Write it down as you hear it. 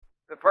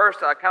But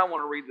first, I kind of want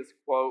to read this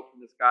quote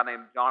from this guy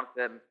named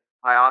Jonathan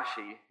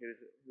Hayashi,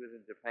 who's in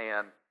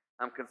Japan,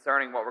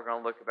 concerning what we're going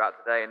to look about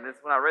today. And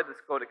when I read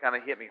this quote, it kind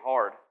of hit me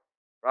hard,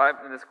 right?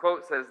 And this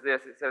quote says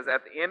this. It says,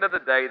 "At the end of the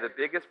day, the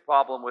biggest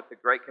problem with the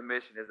Great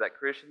Commission is that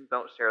Christians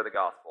don't share the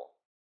gospel."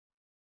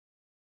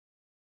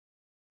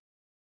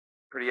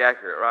 Pretty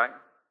accurate, right?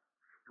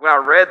 When I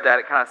read that,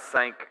 it kind of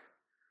sank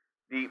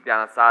deep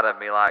down inside of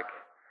me. And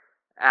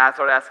I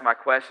started asking my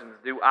questions.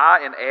 Do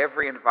I, in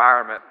every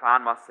environment,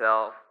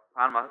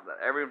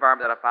 every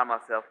environment that I find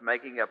myself,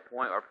 making a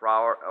point or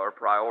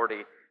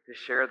priority to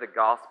share the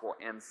gospel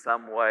in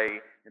some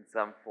way, in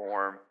some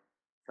form,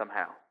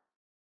 somehow,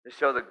 to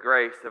show the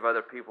grace of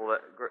other people,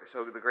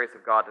 show the grace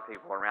of God to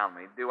people around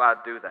me? Do I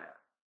do that,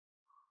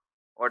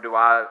 or do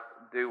I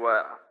do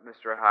what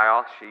Mr.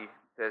 Hayashi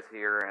says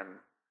here and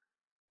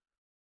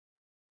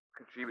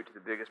contribute to the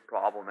biggest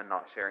problem in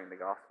not sharing the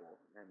gospel?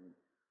 And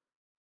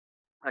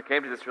I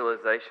came to this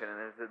realization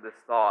and this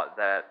thought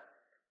that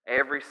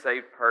every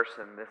saved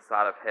person this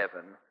side of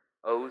heaven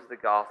owes the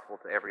gospel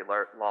to every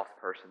lost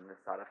person this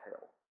side of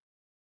hell.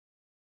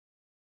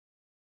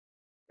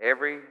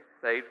 Every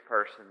saved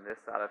person this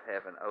side of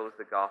heaven owes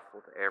the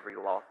gospel to every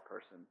lost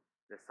person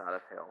this side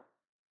of hell.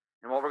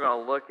 And what we're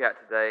going to look at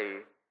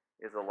today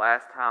is the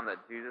last time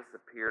that Jesus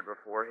appeared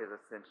before his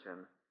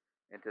ascension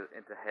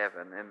into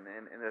heaven. And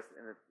in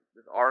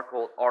this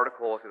article,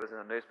 if it was in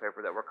a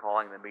newspaper, that we're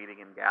calling the meeting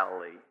in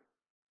Galilee.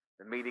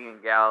 The meeting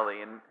in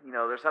Galilee. And,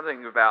 there's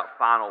something about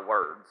final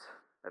words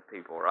of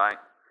people, right?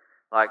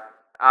 Like,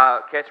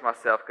 I catch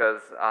myself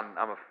because I'm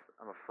a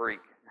freak.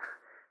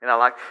 And I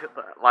like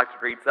to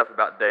read stuff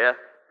about death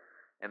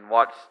and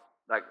watch,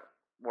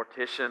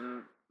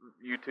 mortician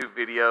YouTube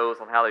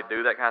videos on how they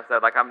do that kind of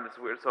stuff. I'm just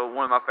weird. So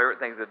one of my favorite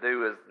things to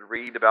do is to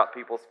read about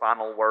people's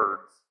final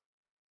words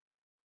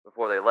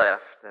before they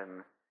left.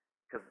 And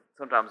because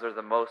sometimes they're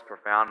the most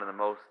profound and the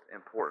most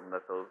important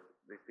that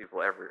these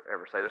people ever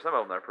say. There's some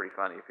of them that are pretty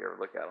funny if you ever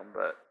look at them.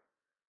 But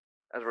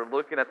as we're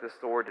looking at this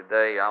story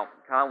today, I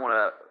kind of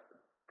want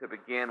to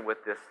begin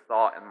with this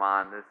thought in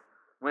mind.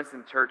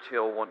 Winston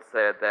Churchill once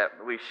said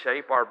that we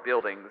shape our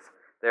buildings,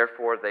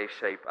 therefore they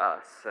shape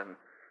us. And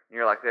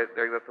you're like,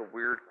 that's a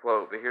weird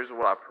quote, but here's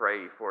what I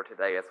pray for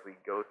today as we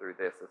go through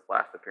this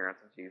last appearance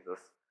of Jesus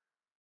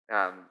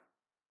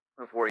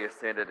before he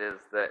ascended, is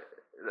that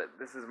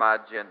this is my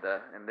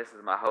agenda and this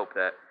is my hope,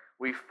 that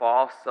we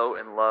fall so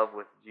in love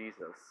with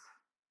Jesus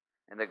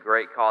and the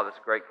great call, this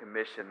great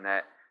commission,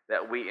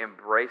 that we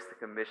embrace the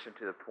commission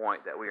to the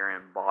point that we are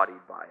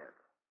embodied by it.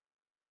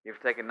 If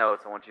you've taken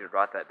notes, I want you to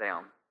write that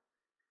down.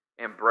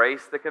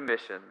 Embrace the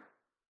commission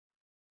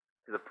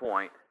to the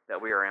point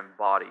that we are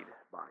embodied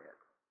by it.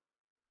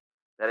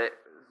 That it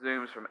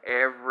exudes from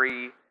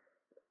every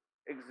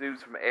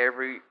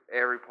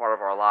part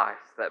of our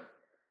lives.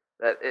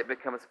 That it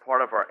becomes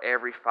part of our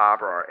every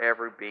fiber, our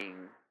every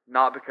being.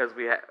 Not because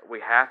we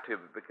have to,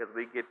 but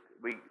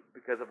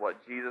because of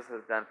what Jesus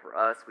has done for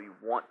us, we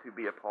want to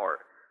be a part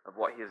of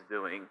what He is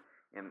doing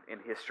in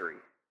history.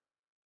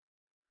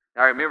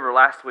 Now, I remember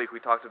last week we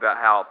talked about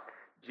how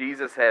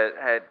Jesus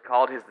had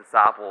called his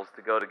disciples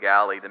to go to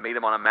Galilee, to meet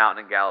him on a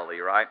mountain in Galilee,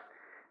 right?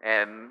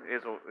 And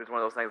it was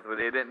one of those things where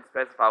they didn't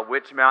specify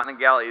which mountain in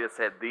Galilee. It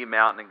said the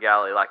mountain in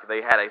Galilee, like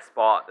they had a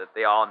spot that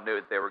they all knew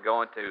that they were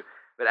going to.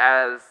 But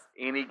as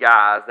any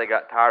guys, they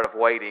got tired of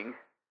waiting,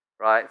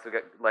 right? So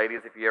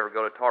ladies, if you ever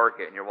go to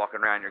Target and you're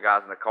walking around your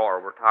guys in the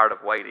car, we're tired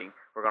of waiting.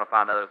 We're going to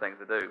find other things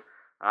to do,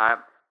 all right?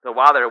 So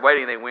while they were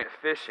waiting, they went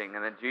fishing,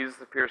 and then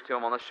Jesus appears to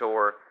them on the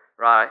shore,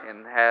 right?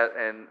 And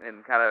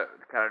kind of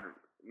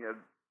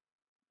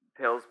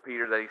tells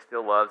Peter that he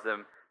still loves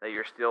him, that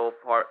you're still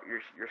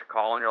your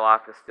call in your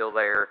life is still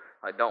there.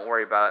 Like, don't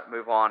worry about it,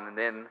 move on. And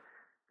then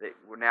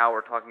now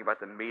we're talking about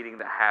the meeting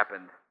that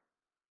happened,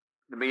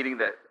 the meeting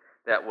that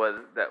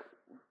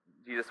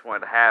Jesus wanted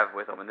to have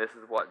with them. And this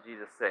is what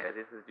Jesus said.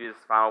 This is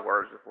Jesus' final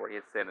words before he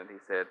ascended. He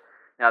said,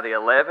 "Now the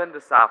 11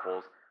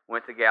 disciples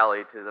went to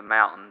Galilee, to the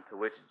mountain to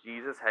which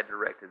Jesus had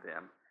directed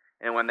them.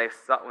 And when they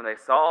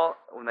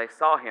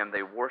saw him,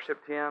 they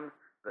worshipped him,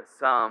 but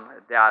some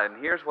doubted."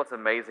 And here's what's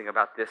amazing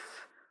about this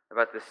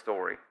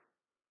story,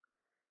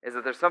 is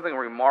that there's something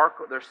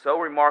remarkable. There's so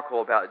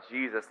remarkable about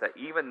Jesus that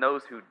even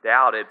those who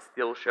doubted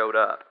still showed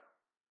up.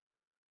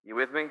 You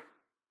with me?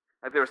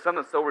 Like, there was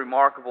something so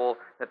remarkable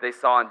that they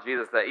saw in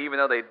Jesus that even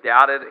though they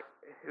doubted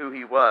who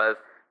he was,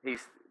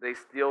 they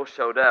still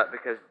showed up.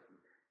 Because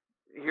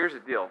here's the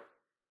deal: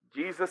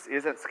 Jesus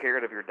isn't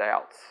scared of your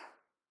doubts.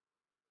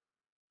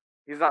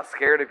 He's not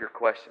scared of your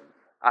questions.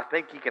 I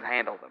think he can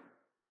handle them.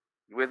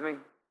 You with me?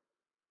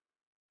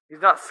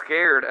 He's not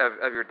scared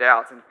of your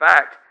doubts. In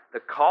fact, the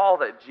call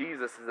that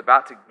Jesus is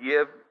about to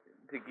give,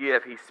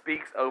 he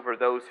speaks over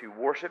those who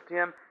worshipped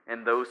him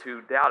and those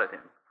who doubted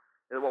him.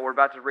 And what we're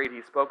about to read,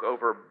 he spoke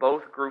over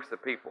both groups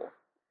of people.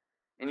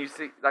 And you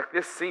see, like,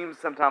 this seems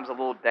sometimes a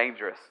little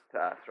dangerous to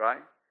us,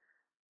 right?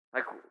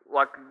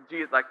 Like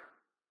Jesus,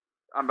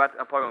 I'm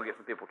probably going to get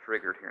some people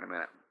triggered here in a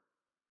minute.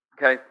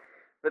 Okay?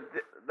 But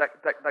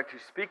to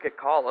speak a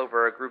call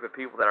over a group of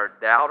people that are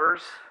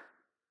doubters,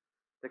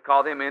 to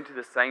call them into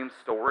the same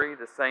story,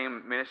 the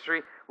same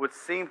ministry, would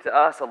seem to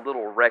us a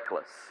little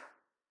reckless.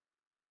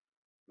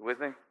 You with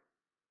me?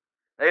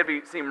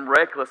 They'd seem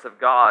reckless of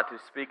God to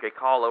speak a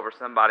call over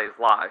somebody's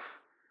life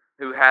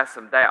who has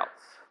some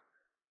doubts.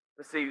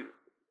 But see,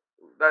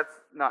 that's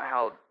not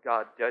how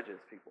God judges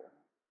people.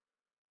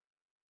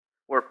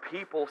 Where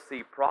people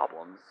see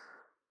problems,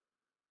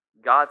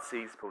 God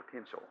sees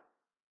potential.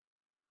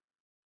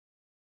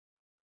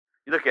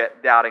 You look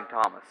at doubting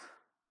Thomas,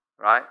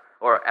 right?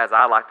 Or as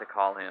I like to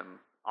call him,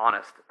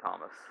 honest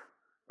Thomas,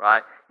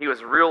 right? He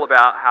was real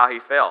about how he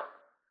felt.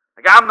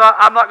 Like, I'm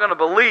not going to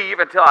believe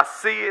until I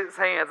see his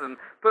hands and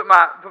put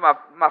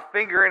my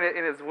finger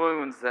in his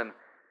wounds,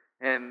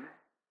 and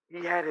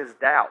he had his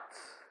doubts.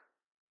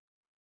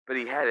 But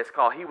he had his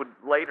call. He would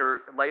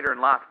later in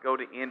life go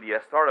to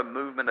India, start a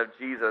movement of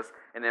Jesus,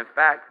 and in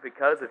fact,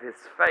 because of his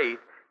faith,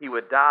 he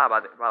would die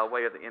by the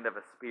way of the end of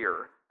a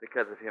spear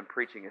because of him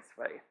preaching his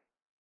faith.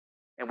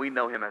 And we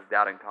know him as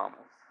Doubting Thomas.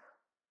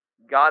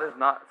 God is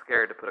not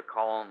scared to put a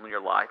call on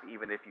your life,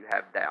 even if you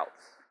have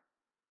doubts.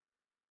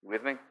 You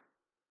with me?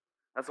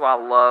 That's why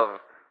I love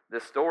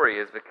this story,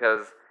 is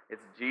because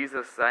it's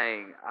Jesus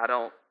saying,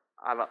 I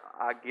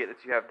get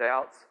that you have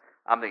doubts.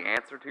 I'm the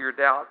answer to your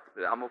doubts,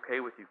 but I'm okay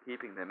with you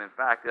keeping them. In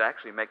fact, it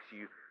actually makes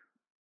you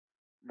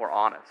more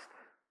honest.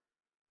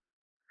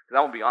 Because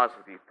I want to be honest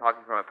with you,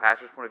 talking from a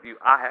pastor's point of view,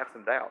 I have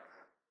some doubts.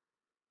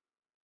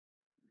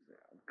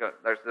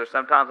 There's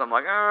sometimes I'm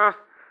like, I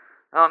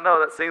don't know,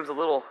 that seems a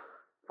little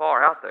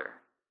far out there.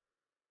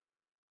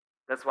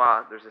 That's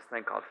why there's this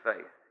thing called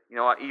faith. You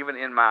know what? Even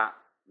in my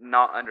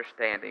not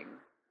understanding,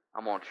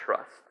 I'm going to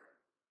trust.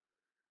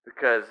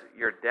 Because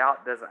your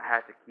doubt doesn't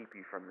have to keep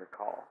you from your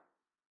call.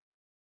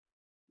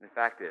 In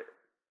fact, it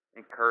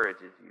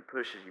encourages you,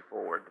 pushes you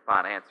forward to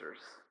find answers.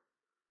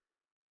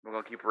 We're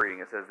going to keep reading.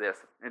 It says this.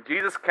 And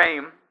Jesus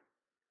came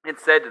and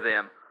said to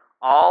them,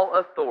 all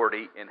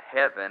authority in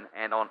heaven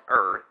and on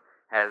earth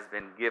has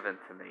been given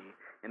to me.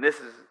 And this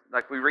is,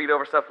 like, we read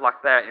over stuff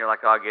like that, and you're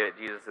like, oh, I get it,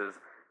 Jesus is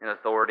in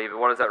authority, but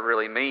what does that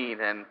really mean?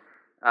 And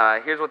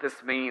here's what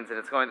this means, and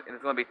it's going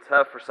to be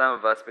tough for some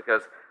of us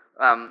because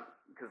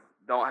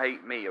don't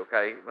hate me,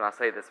 okay, when I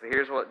say this, but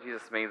here's what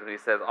Jesus means when he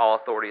says, all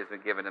authority has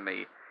been given to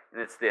me.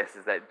 And it's this,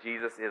 is that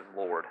Jesus is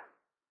Lord.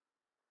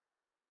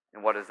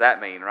 And what does that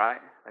mean,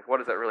 right? Like, what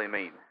does that really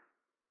mean?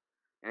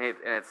 And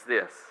it's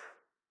this.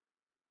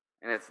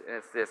 And it's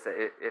this,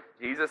 that if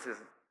Jesus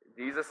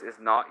is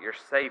not your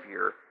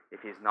Savior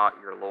if He's not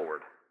your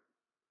Lord.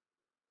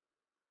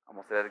 I'm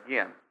going to say that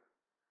again.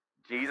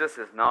 Jesus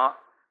is not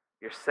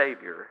your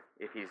Savior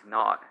if He's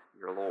not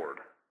your Lord.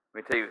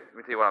 Let me tell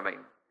you what I mean.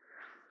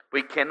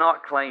 We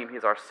cannot claim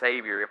He's our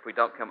Savior if we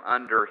don't come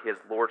under His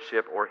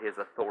Lordship or His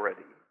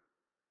authority.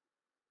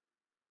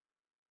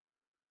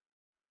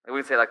 We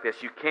can say it like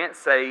this. You can't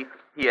say,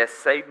 He has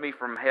saved me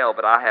from hell,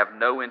 but I have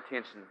no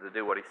intentions to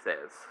do what He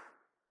says.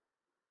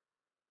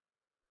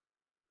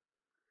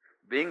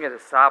 Being a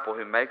disciple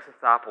who makes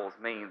disciples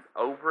means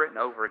over and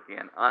over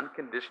again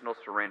unconditional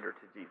surrender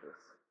to Jesus.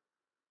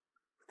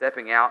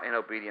 Stepping out in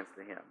obedience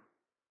to Him.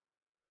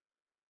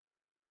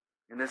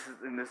 And this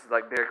is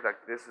like Derek,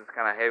 like this is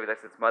kind of heavy.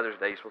 It's Mother's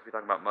Day. You're supposed to be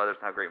talking about mothers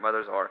and how great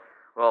mothers are.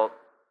 Well,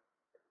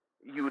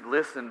 you would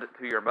listen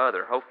to your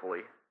mother,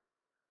 hopefully,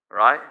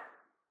 right?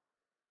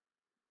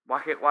 Why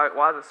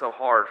is it so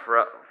hard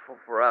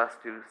for us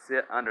to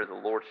sit under the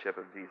lordship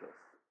of Jesus?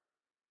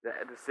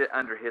 To sit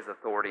under His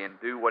authority and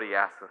do what He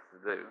asks us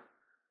to do.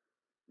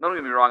 Don't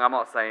get me wrong, I'm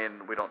not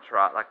saying we don't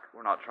try, like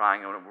we're not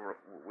trying and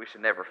we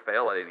should never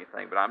fail at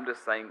anything, but I'm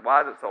just saying,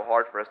 why is it so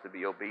hard for us to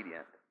be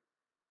obedient?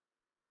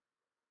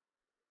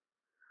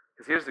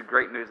 Because here's the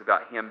great news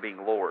about Him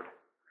being Lord,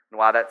 and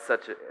why that's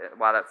such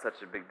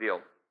a big deal.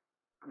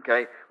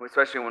 Okay,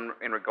 especially when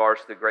in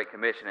regards to the Great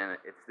Commission, and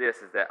it's this,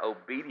 is that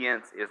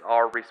obedience is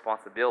our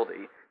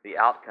responsibility, the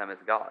outcome is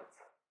God's.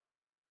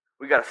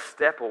 We got to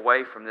step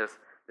away from this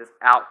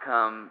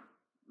outcome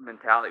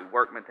mentality,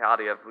 work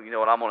mentality of, you know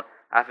what,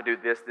 I have to do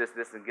this,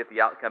 and get the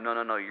outcome.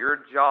 No.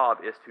 Your job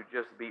is to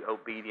just be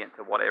obedient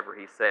to whatever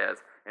He says,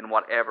 and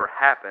whatever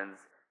happens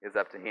is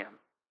up to Him.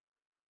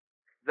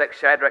 It's like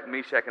Shadrach,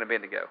 Meshach, and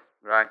Abednego,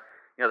 right?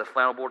 You know, the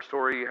flannel board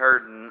story you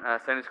heard in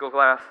Sunday school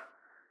class?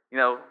 You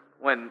know,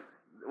 when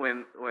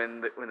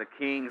the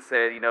king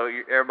said, you know,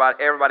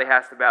 everybody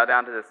has to bow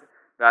down to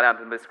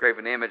this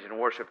graven image and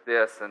worship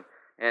this and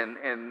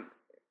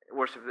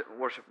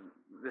worship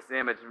this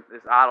image,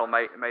 this idol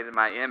made in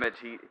my image.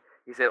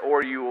 He said,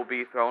 or you will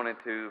be thrown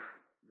into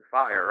the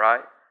fire,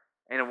 right?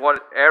 And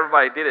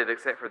everybody did it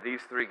except for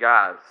these three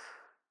guys.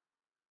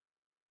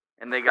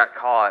 And they got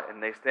caught,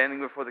 and they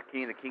standing before the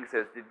king. The king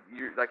says,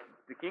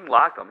 the king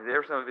liked them. They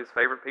were some of his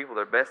favorite people,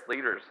 their best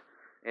leaders.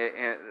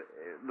 And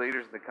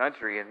leaders in the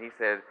country, and he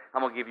said,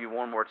 I'm going to give you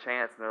one more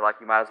chance. And they're like,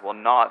 you might as well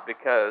not,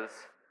 because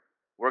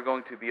we're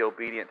going to be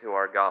obedient to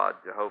our God,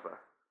 Jehovah.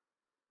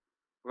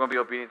 We're going to be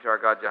obedient to our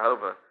God,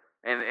 Jehovah.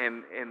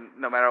 And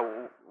no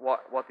matter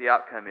what the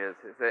outcome is.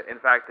 In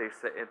fact, it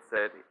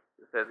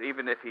says,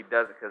 even if he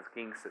doesn't, because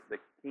the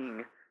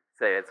king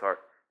said,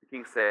 The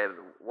king said,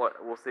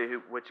 we'll see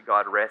which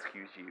God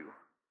rescues you.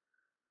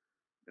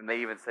 And they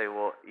even say,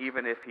 well,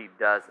 even if he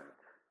doesn't,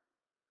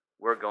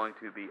 we're going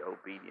to be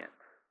obedient.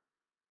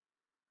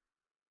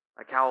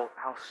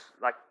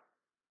 Like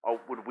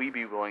would we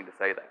be willing to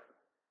say that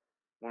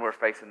when we're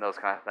facing those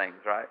kind of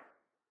things, right?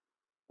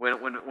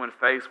 When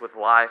faced with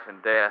life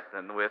and death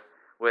and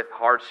with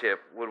hardship,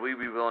 would we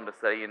be willing to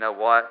say, you know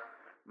what?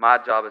 My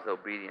job is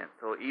obedience.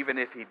 So even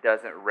if he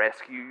doesn't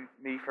rescue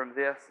me from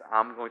this,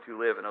 I'm going to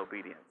live in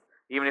obedience.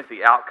 Even if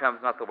the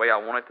outcome's not the way I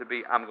want it to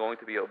be, I'm going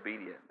to be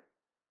obedient.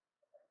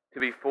 To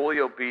be fully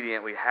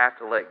obedient, we have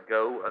to let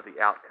go of the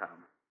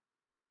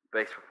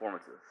outcome-based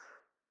performances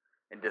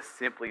and just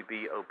simply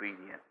be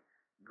obedient.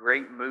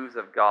 Great moves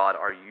of God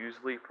are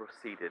usually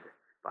preceded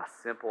by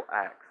simple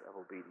acts of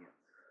obedience,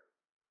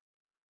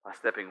 by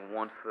stepping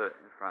one foot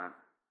in front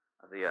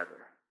of the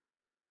other.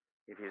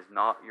 If he is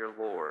not your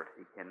Lord,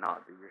 he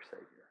cannot be your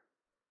Savior.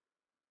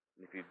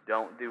 And if you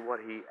don't do what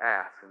he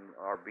asks and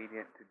are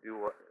obedient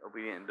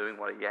in doing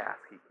what he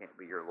asks, he can't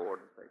be your Lord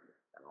and Savior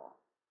at all.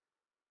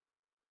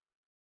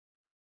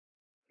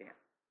 Can't.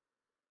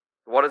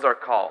 So what is our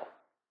call?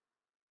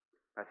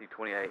 Matthew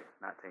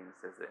 28:19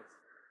 says this: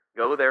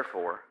 Go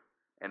therefore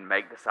and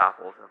make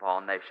disciples of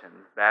all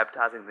nations,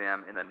 baptizing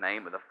them in the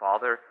name of the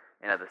Father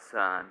and of the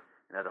Son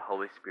and of the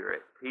Holy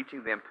Spirit,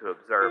 teaching them to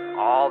observe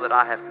all that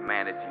I have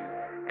commanded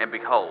you. And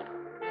behold,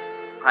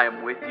 I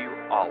am with you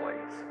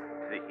always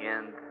to the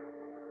end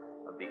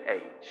of the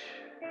age.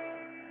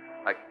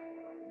 Like,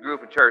 you grew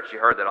up in church, you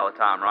heard that all the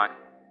time, right?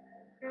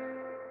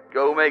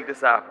 Go make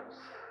disciples.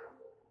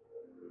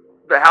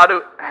 But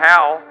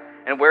how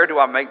and where do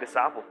I make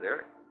disciples,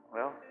 Derek?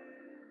 Well,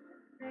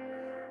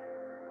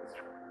 it's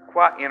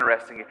quite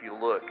interesting if you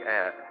look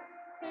at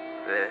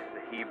the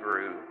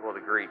Hebrew, well,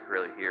 the Greek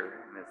really here,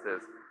 and it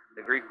says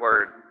the Greek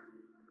word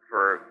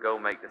for go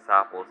make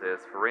disciples is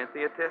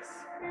pharenthetes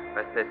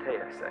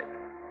methetease,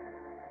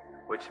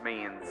 which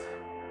means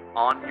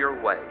on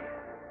your way,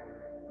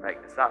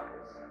 make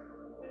disciples.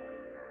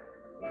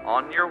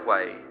 On your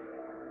way,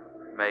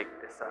 make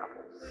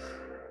disciples.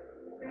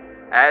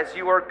 As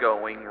you are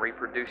going,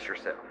 reproduce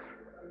yourself.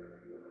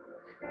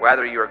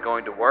 Whether you are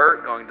going to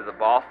work, going to the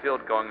ball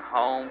field, going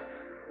home,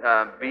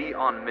 be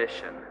on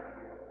mission.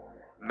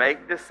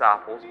 Make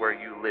disciples where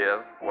you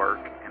live,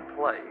 work, and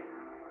play.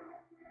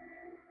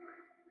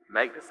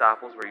 Make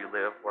disciples where you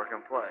live, work,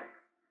 and play.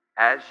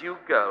 As you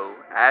go,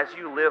 as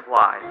you live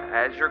life,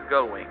 as you're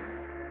going,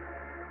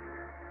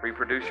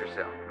 reproduce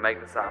yourself. Make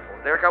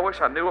disciples. Derek, I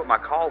wish I knew what my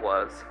call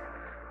was.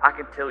 I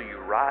can tell you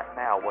right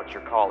now what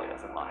your call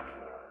is in life.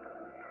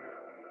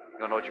 You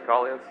want to know what your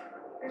call is?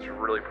 It's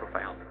really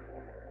profound.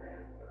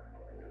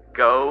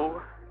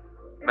 Go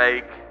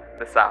make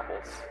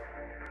disciples.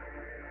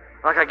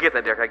 Like, I get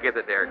that, Derek. I get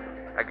it.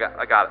 I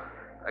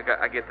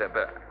get that,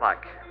 but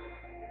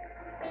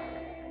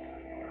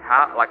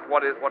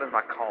what is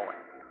my calling?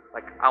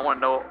 Like, I want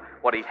to know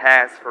what he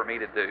has for me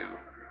to do.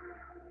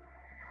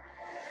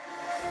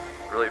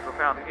 Really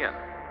profound again.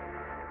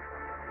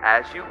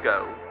 As you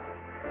go,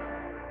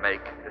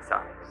 make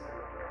disciples.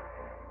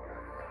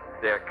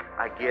 Derek,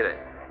 I get it.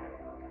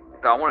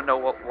 But I want to know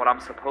what I'm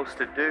supposed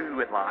to do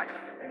in life.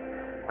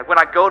 Like, when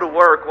I go to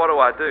work, what do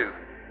I do?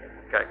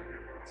 Okay,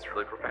 it's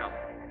really profound.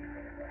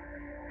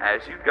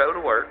 As you go to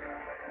work,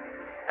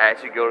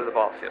 as you go to the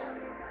ball field,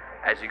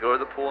 as you go to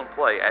the pool and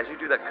play, as you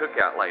do that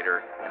cookout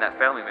later, and that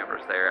family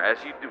member's there,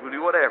 as you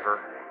do whatever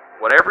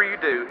you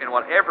do, and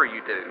whatever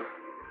you do,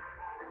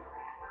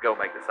 go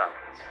make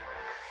disciples.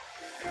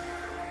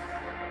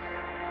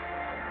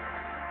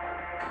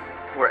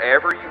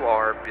 Wherever you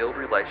are, build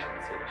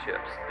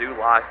relationships, do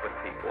life with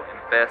people,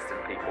 invest in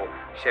people,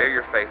 share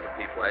your faith with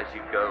people as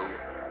you go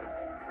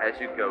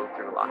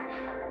through life.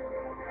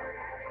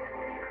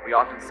 We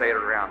often say it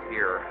around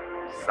here: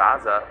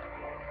 size up,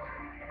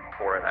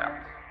 pour it out.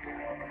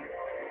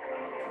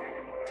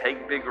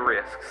 Take big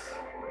risks.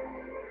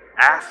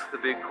 Ask the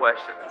big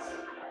questions.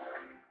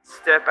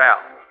 Step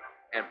out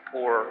and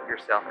pour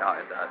yourself out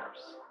into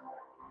others.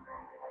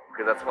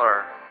 Because that's what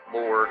our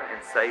Lord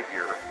and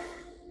Savior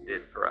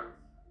did for us.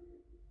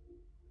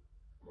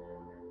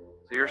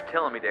 So you're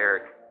telling me,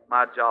 Derek,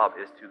 my job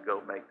is to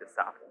go make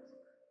disciples.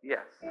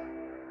 Yes.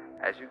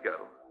 As you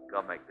go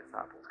make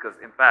disciples. Because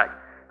in fact,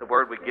 the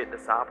word we get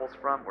disciples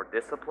from, or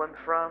disciplined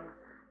from,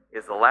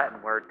 is the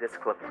Latin word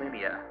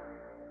disciplinia,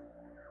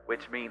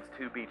 which means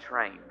to be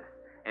trained.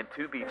 And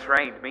to be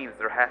trained means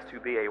there has to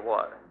be a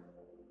what?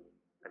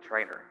 A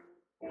trainer.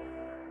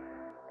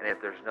 And if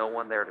there's no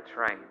one there to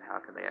train, how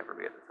can they ever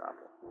be a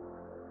disciple?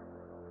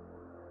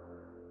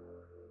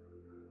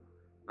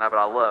 Now, but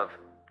I love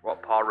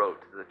what Paul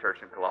wrote to the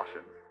church in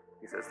Colossians.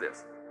 He says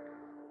this.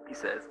 He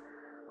says,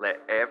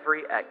 let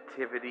every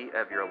activity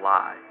of your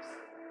lives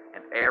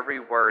and every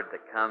word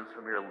that comes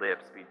from your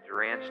lips be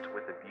drenched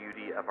with the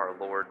beauty of our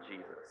Lord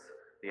Jesus,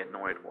 the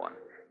Anointed One,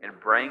 and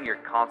bring your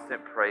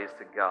constant praise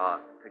to God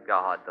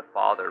the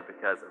Father,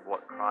 because of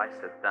what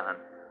Christ has done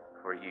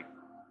for you.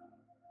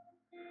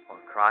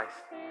 What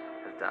Christ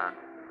has done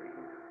for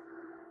you.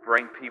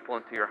 Bring people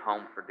into your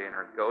home for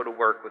dinner. Go to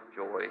work with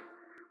joy.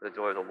 for the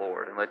joy of the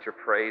Lord, and let your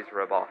praise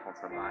rub off on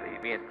somebody.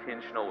 Be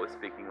intentional with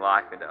speaking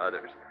life into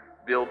others.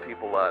 Build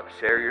people up.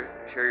 Share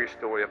your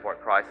story of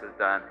what Christ has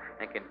done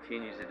and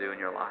continues to do in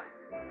your life.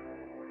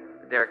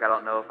 Derek, I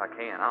don't know if I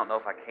can. I don't know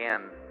if I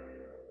can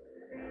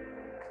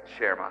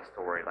share my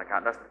story.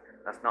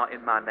 That's not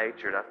in my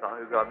nature. That's not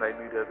who God made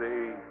me to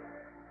be.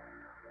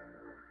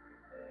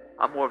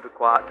 I'm more of the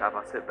quiet type.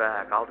 I sit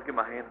back. I'll get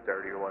my hands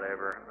dirty or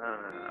whatever.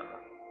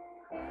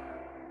 No.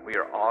 We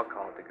are all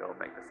called to go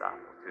make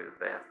disciples, to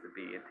invest, to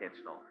be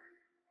intentional.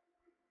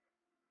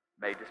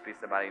 May just be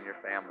somebody in your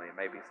family.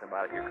 Maybe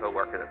somebody, your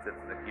coworker that sits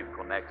in the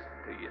cubicle next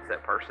to you. It's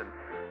that person.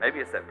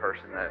 Maybe it's that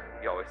person that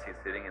you always see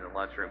sitting in the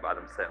lunchroom by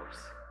themselves.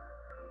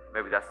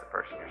 Maybe that's the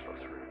person you're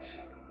supposed to reach.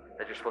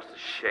 That you're supposed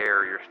to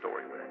share your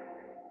story with.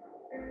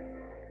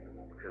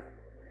 Because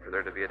for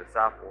there to be a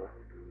disciple,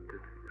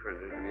 there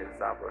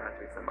has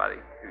to be somebody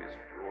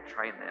who will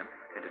train them.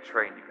 And to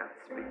train, you got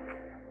to speak.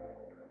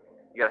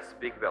 You got to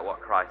speak about what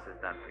Christ has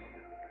done for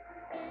you.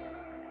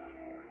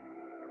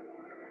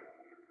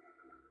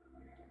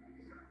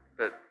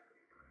 But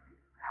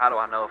how do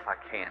I know if I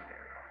can?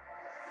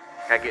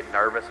 I get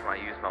nervous when I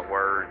use my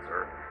words,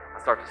 or I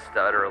start to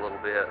stutter a little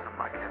bit. I'm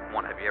like,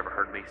 have you ever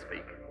heard me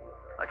speak?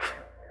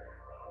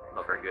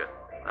 Not very good.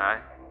 All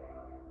right.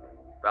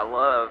 But I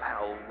love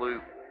how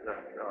Luke,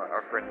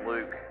 our friend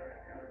Luke,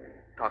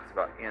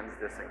 ends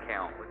this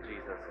account with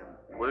Jesus,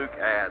 and Luke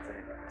adds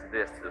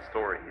to the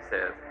story. He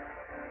says,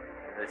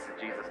 and this is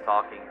Jesus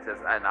talking. He says,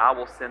 "And I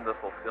will send the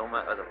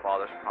fulfillment of the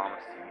Father's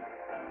promise to you.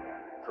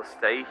 So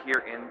stay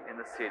here in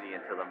the city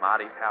until the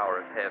mighty power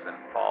of heaven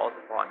falls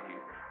upon you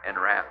and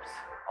wraps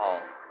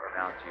all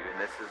around you." And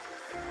this is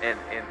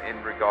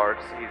in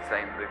regards, he's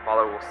saying the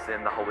Father will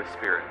send the Holy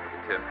Spirit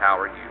to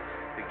empower you,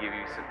 to give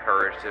you some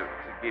courage, to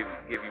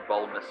give you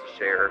boldness to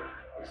share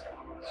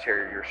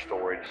your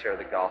story, to share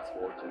the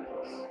gospel of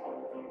Jesus.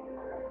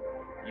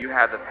 You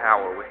have the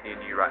power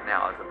within you right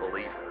now as a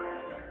believer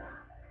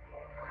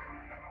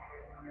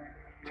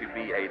to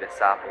be a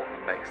disciple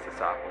who makes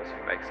disciples,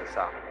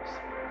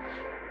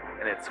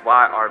 And it's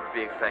why our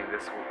big thing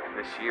this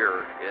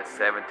year is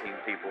 17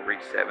 people,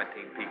 reach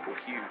 17 people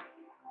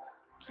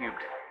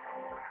cubed.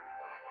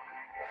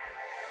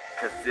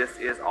 Because this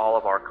is all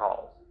of our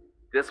calls.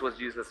 This was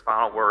Jesus'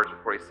 final words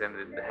before he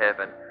ascended into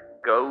heaven.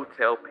 Go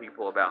tell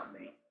people about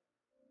me.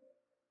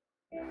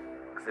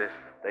 Because if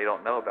they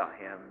don't know about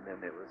him,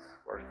 then it was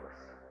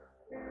worthless.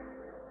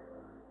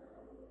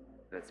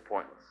 And it's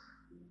pointless.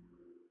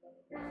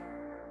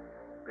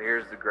 But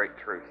here's the great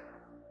truth,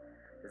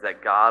 is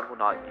that God will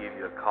not give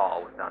you a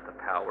call without the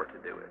power to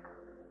do it.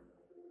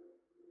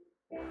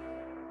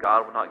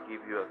 God will not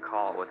give you a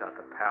call without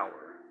the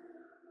power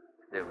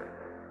to do it.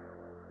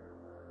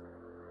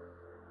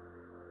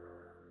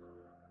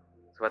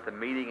 So at the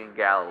meeting in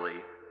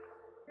Galilee,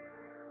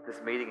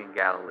 this meeting in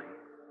Galilee,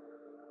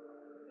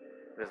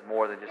 it was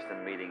more than just a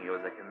meeting, it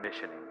was a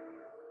commissioning.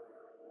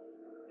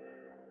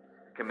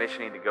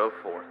 Commissioning to go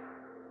forth.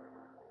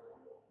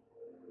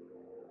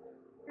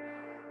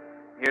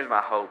 Here's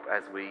my hope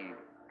as we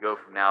go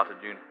from now to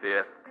June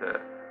 5th to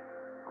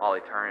all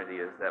eternity,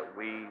 is that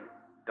we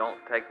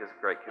don't take this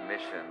Great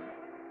Commission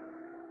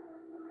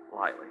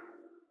lightly.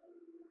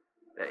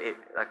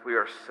 That we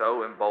are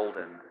so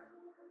emboldened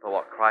by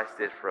what Christ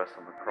did for us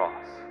on the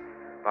cross,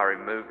 by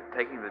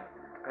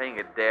paying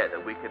a debt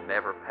that we could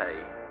never pay.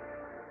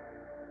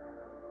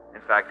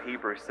 In fact,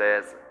 Hebrews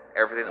says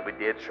everything that we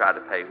did try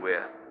to pay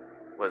with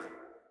was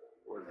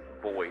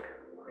void.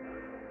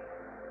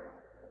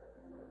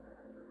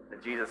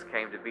 That Jesus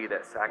came to be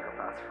that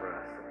sacrifice for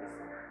us.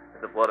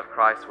 That the blood of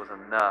Christ was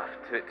enough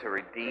to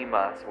redeem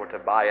us or to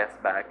buy us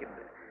back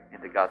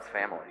into God's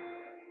family.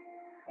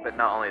 But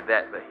not only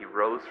that, but he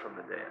rose from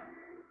the dead,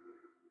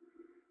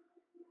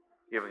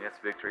 giving us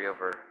victory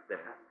over death.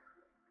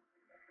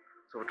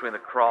 So between the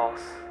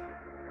cross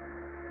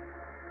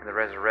and the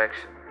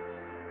resurrection,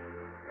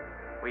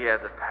 we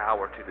have the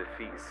power to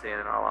defeat sin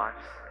in our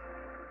lives.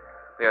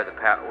 We have the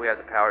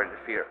power to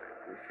defeat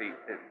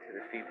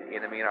the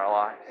enemy in our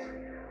lives.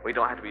 We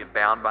don't have to be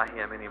bound by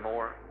him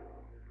anymore.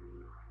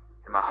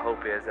 And my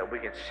hope is that we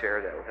can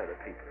share that with other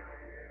people.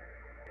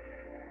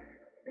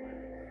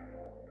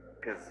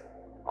 Because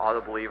all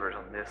the believers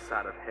on this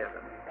side of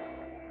heaven,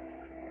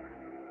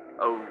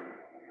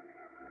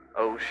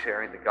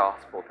 sharing the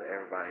gospel to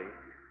everybody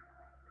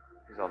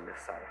who's on this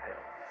side of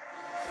hell.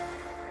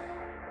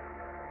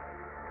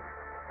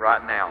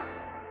 Right now,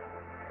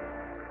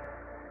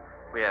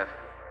 we have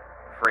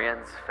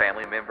friends,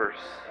 family members,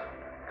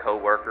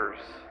 co-workers,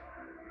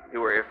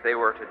 who are, if they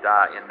were to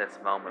die in this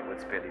moment, would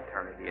spend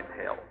eternity in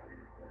hell.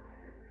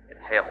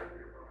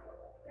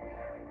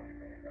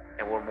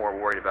 And we're more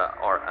worried about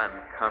our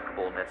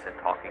uncomfortableness in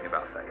talking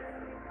about faith.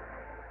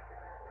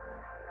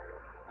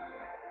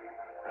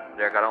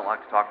 Derek, I don't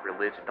like to talk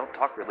religion. Don't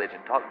talk religion.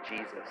 Talk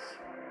Jesus.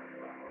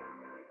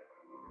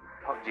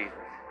 Talk Jesus.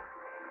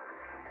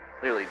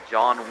 Literally,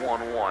 John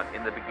 1:1,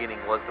 in the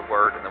beginning was the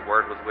Word, and the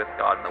Word was with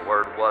God, and the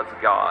Word was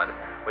God.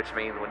 which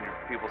means when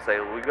people say,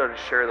 well, we got to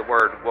share the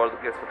word, well,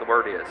 guess what the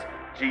word is?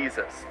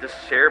 Jesus. Just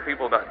share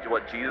people about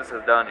what Jesus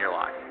has done in your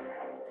life.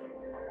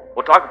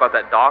 We'll talk about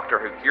that doctor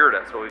who cured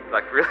us. But we,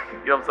 like, really,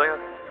 you know what I'm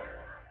saying?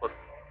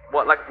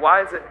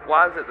 Why is it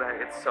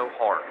that it's so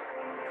hard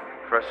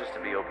for us just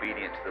to be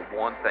obedient to the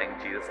one thing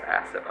Jesus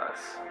asked of us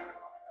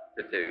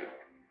to do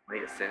when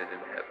he ascended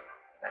into heaven?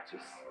 That's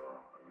just,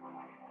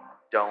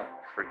 don't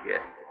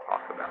forget to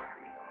talk about me.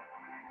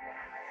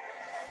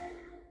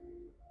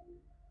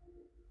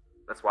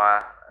 That's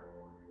why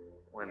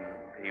when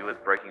he was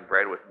breaking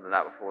bread with him the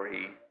night before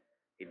he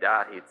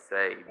died, he'd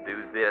say,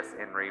 do this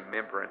in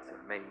remembrance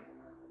of me.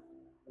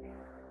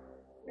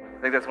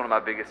 I think that's one of my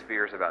biggest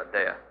fears about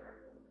death.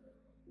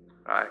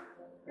 Right?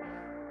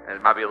 And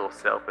it might be a little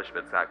selfish,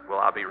 but it's like, will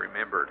I be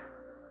remembered?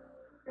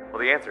 Well,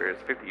 the answer is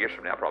 50 years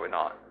from now, probably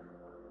not.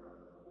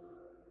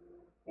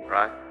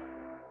 Right?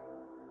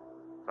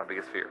 It's my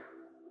biggest fear.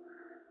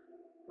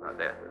 My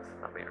death is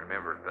not being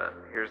remembered. But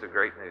here's the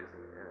great news,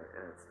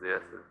 and it's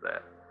this, is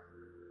that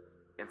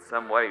in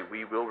some way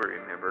we will be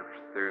remembered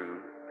through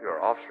our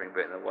offspring,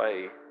 but in a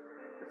way,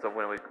 so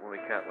when it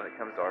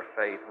comes to our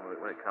faith,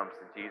 when it comes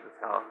to Jesus,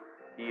 how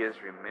he is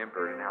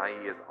remembered and how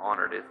he is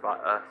honored is by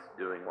us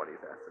doing what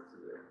he's asked us to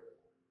do.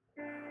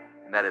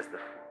 And that is the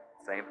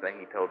same thing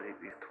he told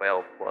these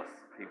 12 plus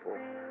people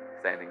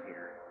standing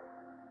here.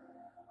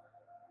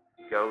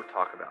 Go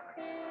talk about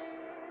me,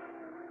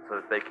 so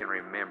that they can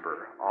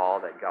remember all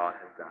that God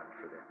has done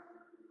for them.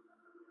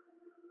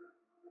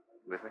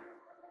 You with me?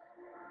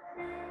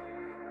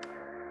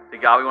 So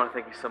God, we want to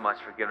thank you so much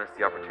for giving us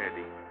the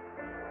opportunity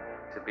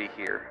to be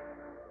here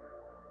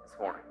this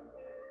morning.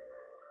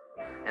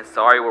 And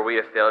sorry where we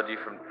have failed you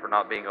for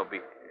not being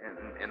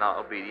in not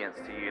obedience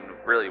to you, and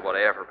really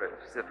whatever, but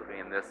specifically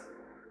in this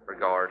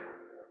regard.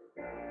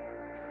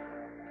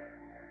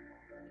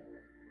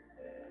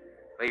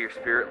 May your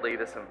Spirit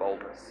lead us in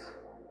boldness.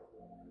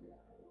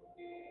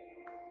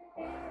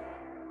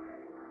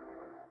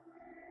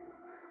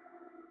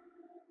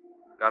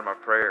 God, my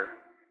prayer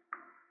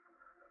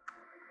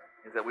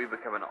is that we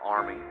become an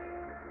army.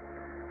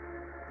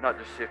 Not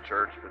just Shift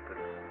Church, but the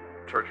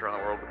church around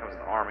the world becomes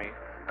an army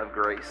of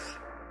grace.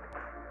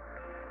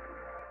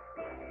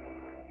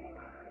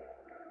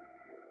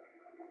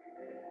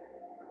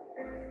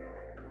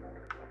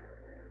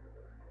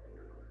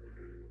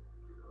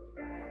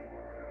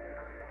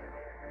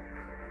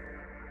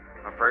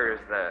 My prayer is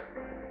that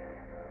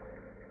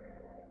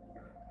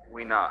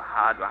we not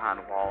hide behind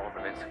walls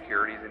of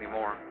insecurities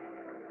anymore,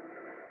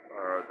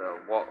 or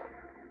what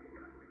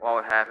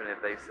would happen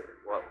if they said,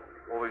 what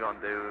are we going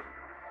to do?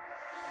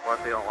 What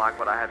if they don't like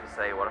what I have to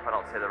say? What if I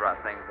don't say the right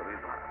things? That we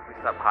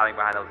stop hiding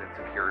behind those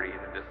insecurities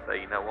and just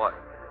say, you know what,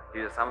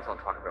 Jesus, I'm just going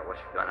to talk about what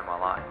you've done in my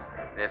life.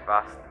 And if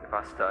I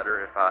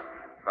stutter, if I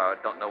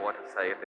don't know what to say, if